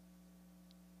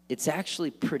 It's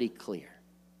actually pretty clear.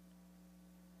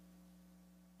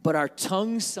 But are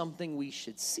tongues something we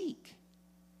should seek?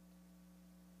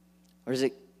 Or is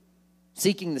it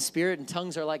seeking the Spirit and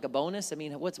tongues are like a bonus? I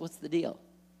mean, what's the deal?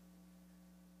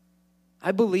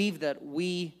 I believe that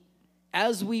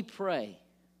as we pray,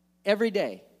 every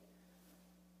day.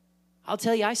 I'll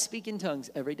tell you, I speak in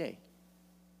tongues every day.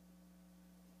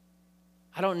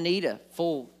 I don't need a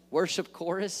full worship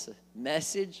chorus, a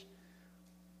message.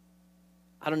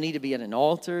 I don't need to be at an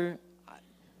altar.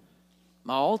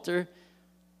 My altar,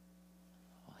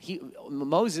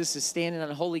 Moses is standing on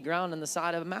holy ground on the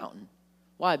side of a mountain.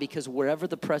 Why? Because wherever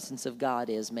the presence of God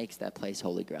is makes that place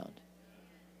holy ground.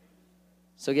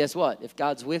 So guess what? If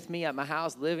God's with me at my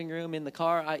house, living room, in the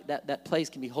car, that place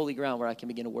can be holy ground where I can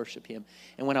begin to worship him.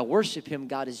 And when I worship him,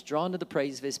 God is drawn to the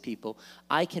praise of his people.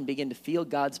 I can begin to feel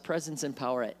God's presence and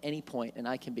power at any point, and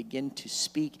I can begin to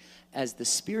speak as the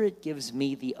Spirit gives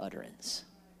me the utterance.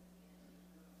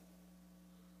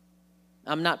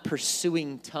 I'm not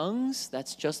pursuing tongues.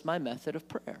 That's just my method of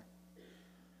prayer.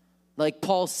 Like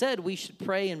Paul said, we should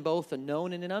pray in both a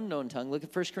known and an unknown tongue. Look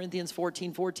at 1 Corinthians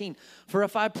 14:14. For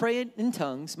if I pray in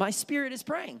tongues, my spirit is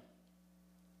praying.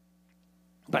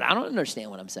 But I don't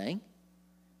understand what I'm saying.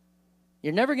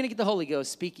 You're never going to get the Holy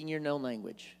Ghost speaking your known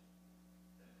language.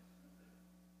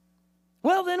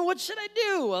 Well, then what should I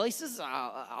do? Well, he says,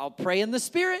 I'll pray in the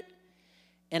Spirit,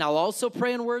 and I'll also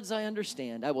pray in words I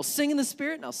understand. I will sing in the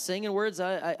Spirit, and I'll sing in words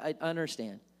I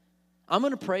understand. I'm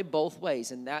going to pray both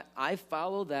ways, and that I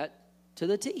follow that to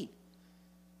the T.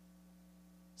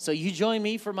 So you join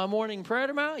me for my morning prayer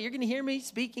tomorrow. You're going to hear me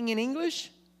speaking in English,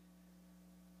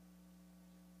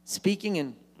 speaking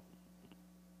in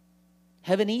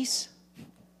Heavenese.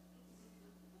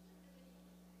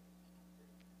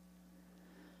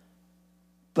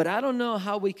 But I don't know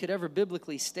how we could ever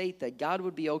biblically state that God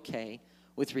would be okay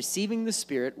with receiving the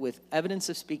Spirit with evidence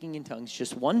of speaking in tongues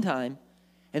just one time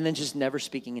and then just never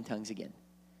speaking in tongues again.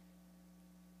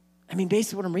 I mean,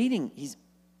 based on what I'm reading, he's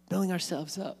building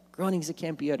ourselves up, groanings that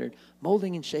can't be uttered,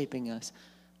 molding and shaping us.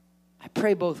 I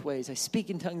pray both ways. I speak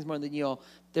in tongues more than you all.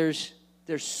 There's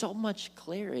so much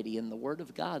clarity in the Word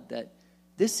of God that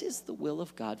this is the will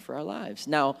of God for our lives.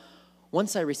 Now,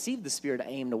 once I receive the Spirit, I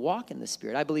aim to walk in the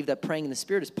Spirit. I believe that praying in the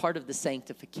Spirit is part of the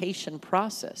sanctification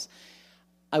process.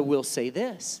 I will say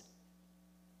this.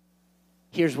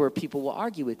 Here's where people will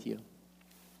argue with you.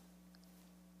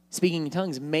 Speaking in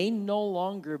tongues may no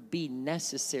longer be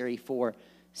necessary for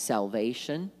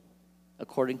salvation,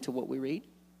 according to what we read.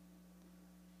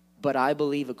 But I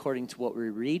believe, according to what we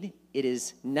read, it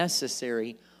is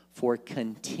necessary for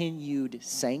continued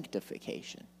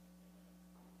sanctification.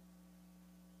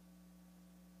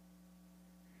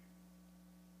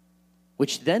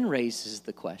 Which then raises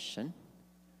the question,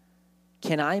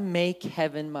 can I make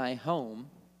heaven my home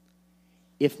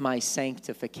if my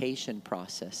sanctification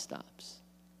process stops?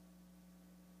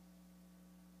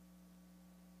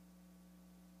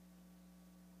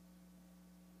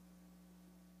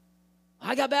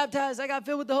 I got baptized, I got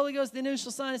filled with the Holy Ghost, the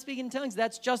initial sign of speaking in tongues.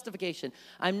 That's justification.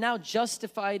 I'm now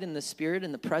justified in the Spirit,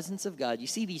 in the presence of God. You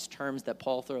see these terms that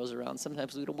Paul throws around.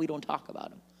 Sometimes we don't talk about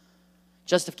them.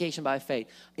 Justification by faith.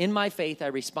 In my faith, I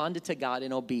responded to God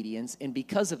in obedience, and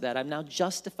because of that, I'm now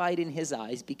justified in his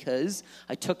eyes because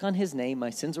I took on his name,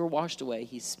 my sins were washed away,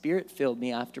 his Spirit filled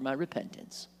me after my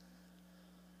repentance.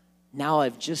 Now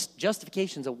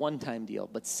justification is a one-time deal,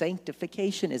 but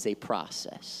sanctification is a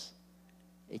process.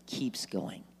 It keeps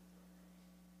going.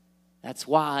 That's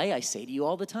why I say to you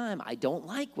all the time, I don't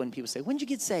like when people say, when did you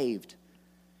get saved?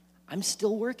 I'm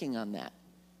still working on that.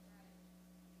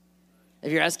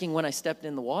 If you're asking when I stepped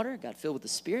in the water, got filled with the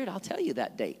Spirit, I'll tell you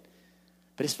that date.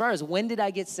 But as far as when did I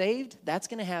get saved, that's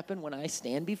going to happen when I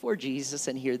stand before Jesus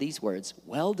and hear these words,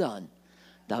 well done,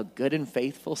 thou good and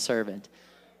faithful servant.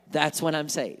 That's when I'm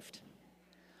saved.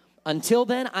 Until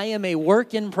then, I am a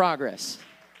work in progress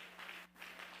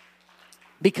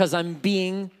because I'm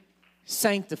being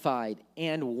sanctified.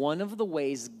 And one of the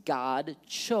ways God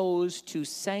chose to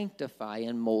sanctify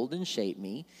and mold and shape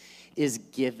me is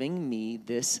giving me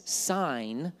this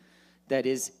sign that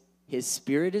is His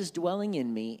Spirit is dwelling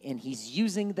in me, and He's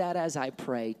using that as I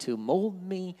pray to mold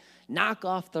me, knock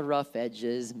off the rough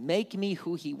edges, make me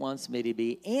who He wants me to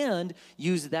be, and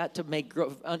use that to make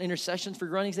intercessions for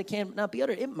groanings that cannot be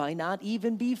uttered. It might not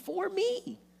even be for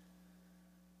me.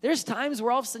 There's times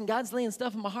where all of a sudden God's laying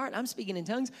stuff in my heart. I'm speaking in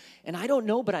tongues, and I don't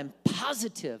know, but I'm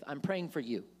positive I'm praying for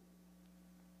you.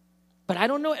 But I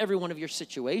don't know every one of your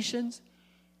situations.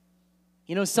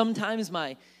 You know, sometimes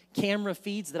my camera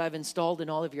feeds that I've installed in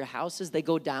all of your houses, they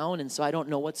go down, and so I don't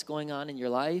know what's going on in your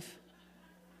life.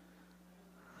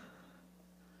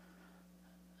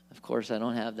 Of course, I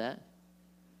don't have that.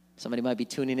 Somebody might be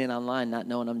tuning in online not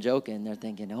knowing I'm joking. They're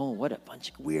thinking, oh, what a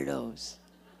bunch of weirdos.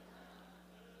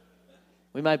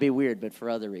 We might be weird, but for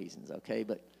other reasons, okay?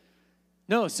 But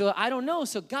no, so I don't know.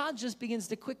 So God just begins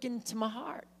to quicken to my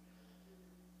heart.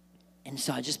 And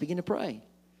so I just begin to pray.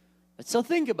 But so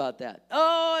think about that.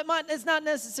 Oh, it's not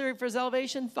necessary for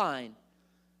salvation? Fine.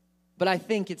 But I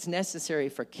think it's necessary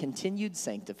for continued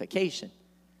sanctification.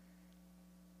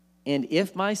 And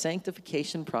if my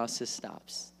sanctification process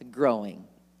stops, the growing,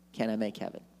 can I make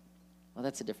heaven? Well,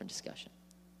 that's a different discussion.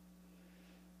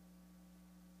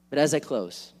 But as I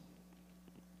close,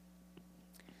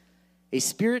 a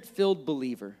Spirit-filled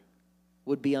believer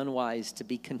would be unwise to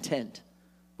be content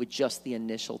with just the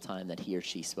initial time that he or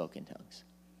she spoke in tongues.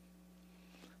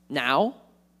 Now,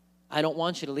 I don't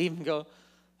want you to leave and go,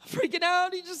 I'm freaking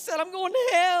out. He just said I'm going to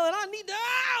hell and I need to,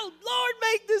 Lord,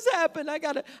 make this happen. I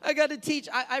gotta teach.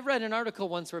 I read an article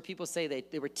once where people say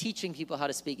they were teaching people how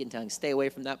to speak in tongues. Stay away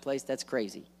from that place. That's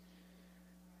crazy.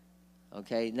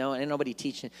 Okay? No, ain't nobody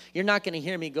teaching. You're not going to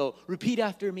hear me go, repeat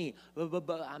after me.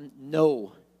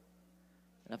 No.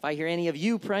 And if I hear any of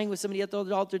you praying with somebody at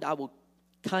the altar, I will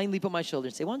kindly put my shoulder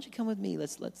and say, why don't you come with me?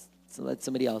 Let's let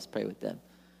somebody else pray with them.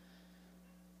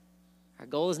 Our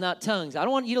goal is not tongues. I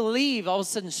don't want you to leave all of a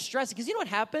sudden stressed. Because you know what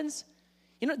happens?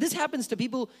 You know, this happens to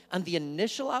people on the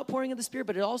initial outpouring of the Spirit,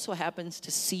 but it also happens to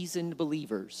seasoned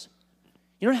believers.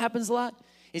 You know what happens a lot?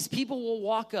 Is people will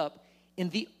walk up,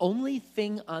 and the only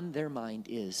thing on their mind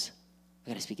is, I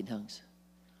got to speak in tongues.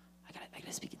 I got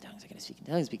to speak in tongues. I got to speak in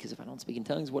tongues, because if I don't speak in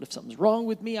tongues, what if something's wrong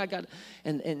with me?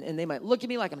 And they might look at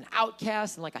me like I'm an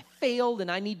outcast and like I failed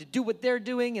and I need to do what they're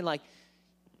doing. And like,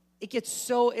 it gets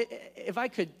so, if I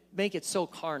could make it so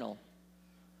carnal,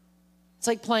 it's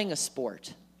like playing a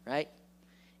sport, right?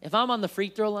 If I'm on the free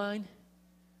throw line,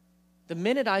 the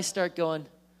minute I start going,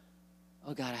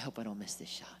 oh God, I hope I don't miss this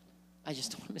shot. I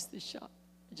just don't want to miss this shot.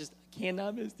 I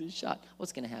cannot miss this shot.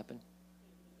 What's going to happen?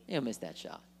 You'll miss that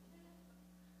shot.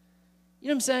 You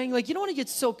know what I'm saying? Like, you don't want to get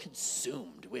so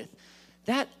consumed with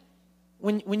that.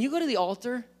 When you go to the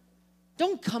altar,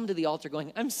 don't come to the altar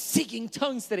going, I'm seeking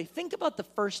tongues today. Think about the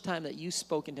first time that you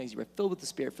spoke in tongues. You were filled with the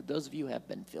Spirit. For those of you who have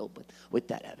been filled with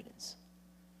that evidence.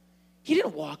 He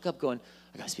didn't walk up going,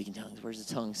 I got to speak in tongues. Where's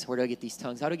the tongues? Where do I get these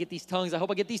tongues? How do I get these tongues? I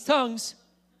hope I get these tongues.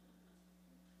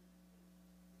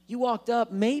 You walked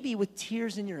up maybe with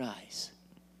tears in your eyes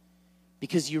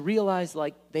because you realized,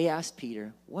 like they asked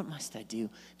Peter, what must I do?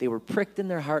 They were pricked in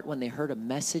their heart when they heard a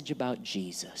message about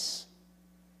Jesus.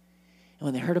 And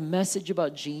when they heard a message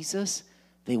about Jesus,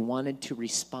 they wanted to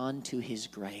respond to his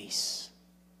grace.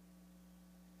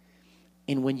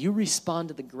 And when you respond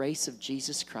to the grace of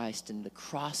Jesus Christ and the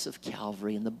cross of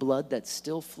Calvary and the blood that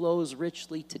still flows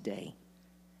richly today,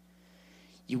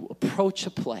 you approach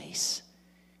a place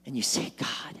and you say,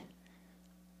 God,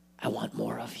 I want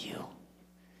more of you.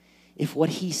 If what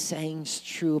he's saying is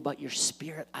true about your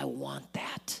Spirit, I want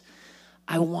that.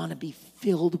 I want to be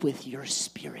filled with your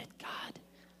Spirit, God.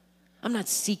 I'm not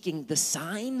seeking the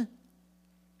sign.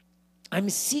 I'm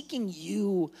seeking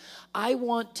you. I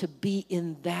want to be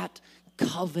in that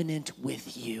covenant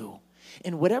with you.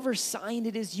 And whatever sign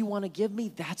it is you want to give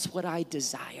me, that's what I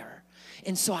desire.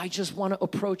 And so I just want to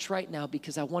approach right now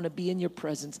because I want to be in your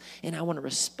presence and I want to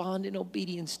respond in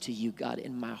obedience to you, God.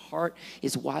 And my heart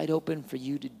is wide open for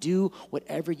you to do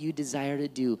whatever you desire to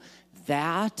do.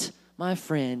 That, my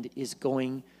friend, you're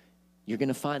going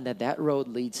to find that road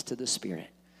leads to the Spirit.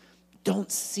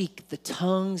 Don't seek the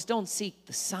tongues. Don't seek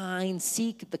the signs.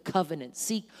 Seek the covenant.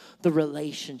 Seek the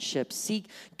relationship. Seek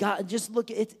God. Just look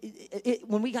at it.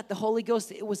 When we got the Holy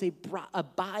Ghost, it was a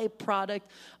byproduct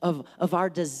of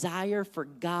our desire for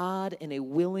God and a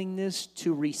willingness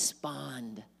to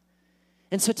respond.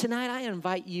 And so tonight I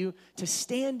invite you to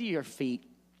stand to your feet.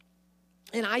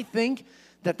 And I think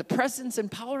that the presence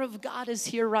and power of God is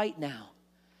here right now.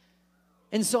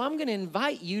 And so I'm going to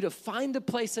invite you to find a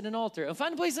place at an altar. And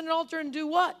find a place at an altar and do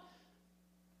what?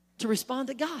 To respond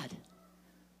to God.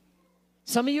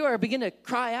 Some of you are beginning to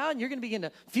cry out, and you're going to begin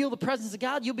to feel the presence of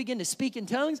God. You'll begin to speak in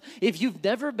tongues. If you've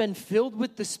never been filled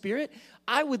with the Spirit,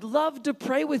 I would love to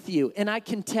pray with you. And I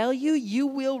can tell you, you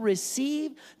will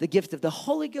receive the gift of the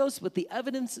Holy Ghost with the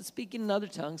evidence of speaking in other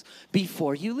tongues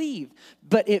before you leave.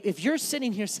 But if you're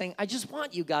sitting here saying, I just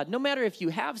want you, God, no matter if you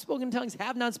have spoken in tongues,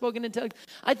 have not spoken in tongues,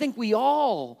 I think we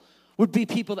all would be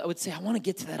people that would say, I want to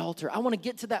get to that altar. I want to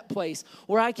get to that place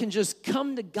where I can just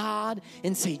come to God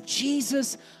and say,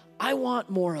 Jesus, I want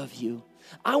more of you.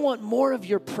 I want more of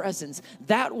your presence.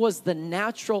 That was the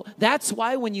natural. That's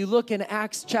why when you look in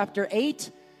Acts chapter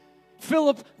 8,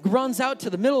 Philip runs out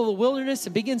to the middle of the wilderness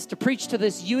and begins to preach to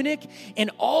this eunuch. And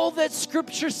all that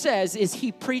scripture says is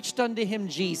he preached unto him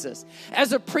Jesus.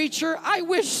 As a preacher, I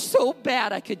wish so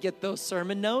bad I could get those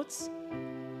sermon notes.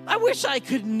 I wish I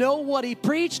could know what he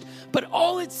preached, but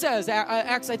all it says,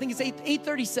 Acts, I think it's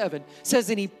 8:37, says,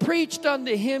 and he preached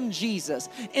unto him Jesus.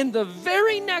 In the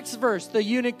very next verse, the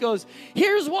eunuch goes,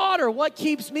 here's water. What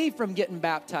keeps me from getting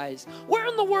baptized? Where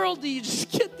in the world do you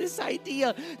just get this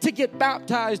idea to get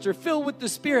baptized or filled with the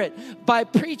Spirit? By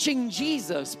preaching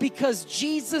Jesus, because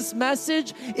Jesus'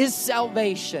 message is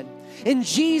salvation. In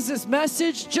Jesus'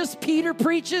 message, just Peter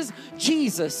preaches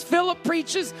Jesus. Philip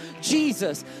preaches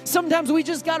Jesus. Sometimes we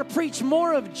just got to preach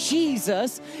more of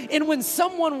Jesus. And when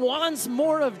someone wants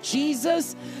more of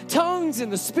Jesus, tongues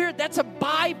and the Spirit, that's a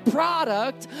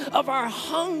byproduct of our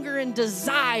hunger and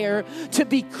desire to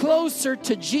be closer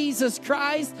to Jesus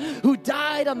Christ, who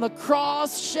died on the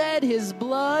cross, shed his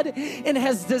blood, and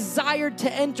has desired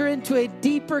to enter into a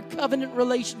deeper covenant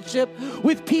relationship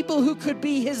with people who could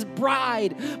be his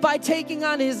bride by taking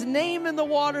on his name in the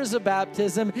waters of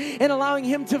baptism and allowing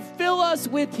him to fill us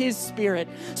with his Spirit.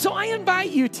 So I invite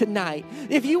you tonight,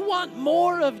 if you want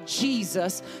more of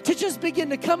Jesus, to just begin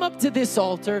to come up to this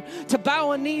altar, to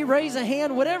bow a knee, raise a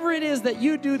hand, whatever it is that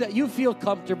you do that you feel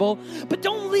comfortable. But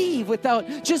don't leave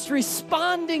without just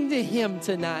responding to him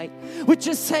tonight with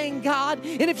just saying, God,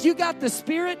 and if you got the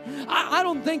Spirit, I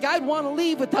don't think I'd want to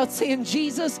leave without saying,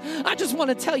 Jesus, I just want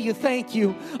to tell you thank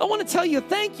you. I want to tell you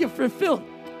thank you for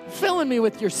filling me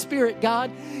with your Spirit,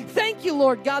 God. Thank you,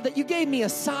 Lord God, that you gave me a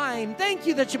sign. Thank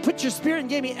you that you put your Spirit and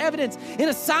gave me evidence and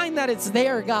a sign that it's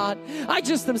there, God. I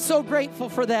just am so grateful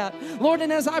for that. Lord,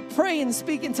 and as I pray and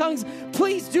speak in tongues,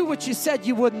 please do what you said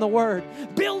you would in the Word.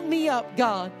 Build me up,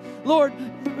 God. Lord,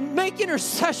 make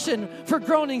intercession for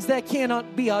groanings that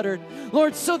cannot be uttered.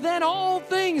 Lord, so then all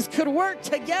things could work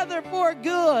together for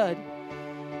good.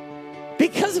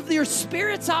 Because of your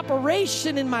Spirit's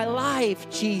operation in my life,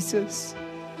 Jesus.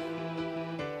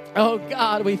 Oh,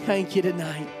 God, we thank you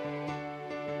tonight.